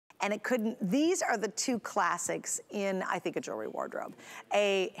and it couldn't, these are the two classics in, I think, a jewelry wardrobe.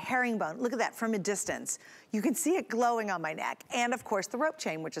 A herringbone, look at that from a distance. You can see it glowing on my neck. And of course the rope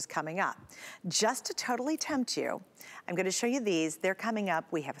chain, which is coming up. Just to totally tempt you, I'm gonna show you these. They're coming up.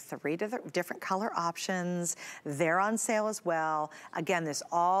 We have 3 different color options. They're on sale as well. Again, this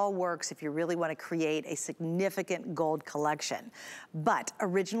all works if you really wanna create a significant gold collection. But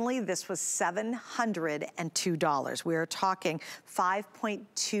originally this was $702. We are talking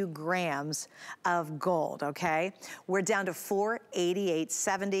 5.2 grams of gold, okay? We're down to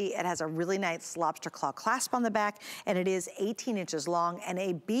 $488.70. It has a really nice Lobsterclaw clasp on the back, and it is 18 inches long and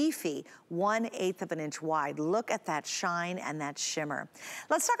a beefy 1/8 of an inch wide. Look at that shine and that shimmer.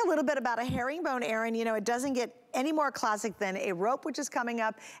 Let's talk a little bit about a herringbone, Erin. You know, it doesn't get any more classic than a rope, which is coming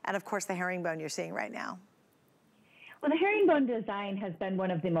up, and of course the herringbone you're seeing right now. Well, the herringbone design has been one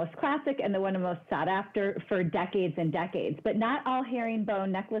of the most classic and the one of the most sought after for decades and decades. But not all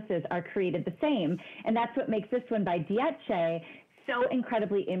herringbone necklaces are created the same, and that's what makes this one by Dieci so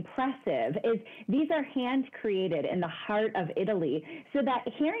incredibly impressive. Is these are hand created in the heart of Italy, so that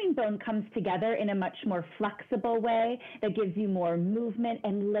herringbone comes together in a much more flexible way that gives you more movement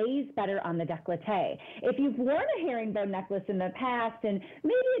and lays better on the décolleté. If you've worn a herringbone necklace in the past and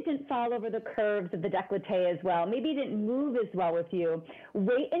maybe it didn't fall over the curves of the décolleté as well, maybe it didn't move as well with you,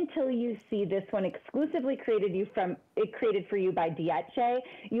 wait until you see this one exclusively created for you by Dieci.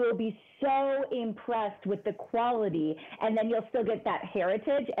 You will be so impressed with the quality, and then you'll still get that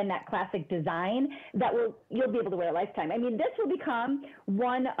heritage and that classic design that you'll be able to wear a lifetime. I mean, this will become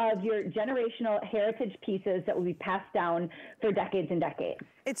one of your generational heritage pieces that will be passed down for decades and decades.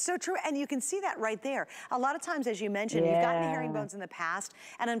 It's so true, and you can see that right there. A lot of times, as you mentioned, you've gotten herringbones in the past,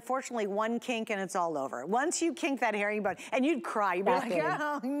 and unfortunately, one kink and it's all over. Once you kink that herringbone, and you'd cry, you'd be like,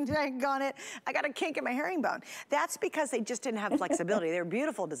 oh, dang it, I got a kink in my herringbone. That's because they just didn't have flexibility. They're a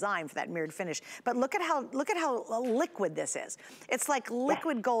beautiful design for that mirrored finish, but look at how liquid this is. It's like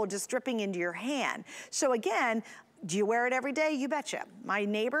liquid gold just dripping into your hand. So again, do you wear it every day? You betcha. My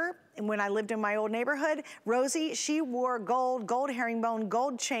neighbor, and when I lived in my old neighborhood, Rosie, she wore gold herringbone,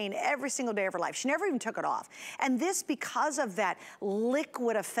 gold chain every single day of her life. She never even took it off. And this, because of that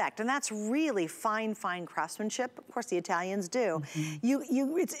liquid effect, and that's really fine craftsmanship. Of course, the Italians do.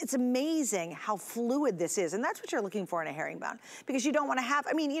 It's amazing how fluid this is, and that's what you're looking for in a herringbone, because you don't want to have,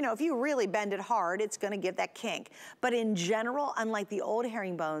 I mean, you know, if you really bend it hard, it's going to give that kink. But in general, unlike the old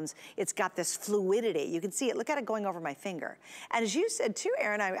herringbones, it's got this fluidity. You can see it. Look at it going over my finger. And as you said too,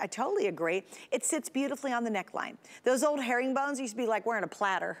 Erin, I totally agree. It sits beautifully on the neckline. Those old herringbones used to be like wearing a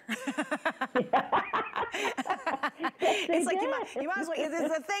platter. It's like you might as well,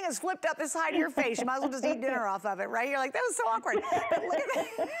 the thing is flipped up the side of your face. You might as well just eat dinner off of it, right? You're like, that was so awkward. But look at that.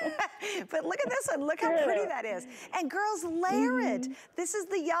 But look at this one. Look how pretty that is. And girls, layer it. This is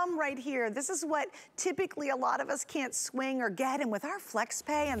the yum right here. This is what typically a lot of us can't swing or get. And with our flex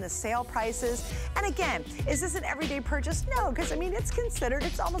pay and the sale prices, and again, is this an everyday purchase? No, because I mean, it's considered,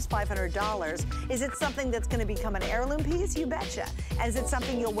 it's almost $500. Is it something that's going to become an heirloom piece? You betcha. And is it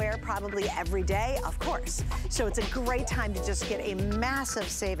something you'll wear probably every day? Of course. So it's a great time to just get a massive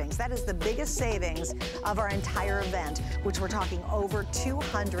savings. That is the biggest savings of our entire event, which we're talking over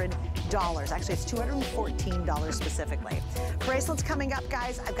 $200. Actually, it's $214 specifically. Bracelets coming up,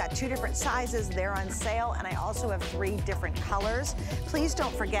 guys. I've got 2 different sizes. They're on sale, and I also have 3 different colors. Please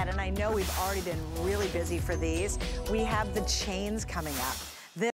don't forget, and I know we've already been really busy for these, we have the chains coming up.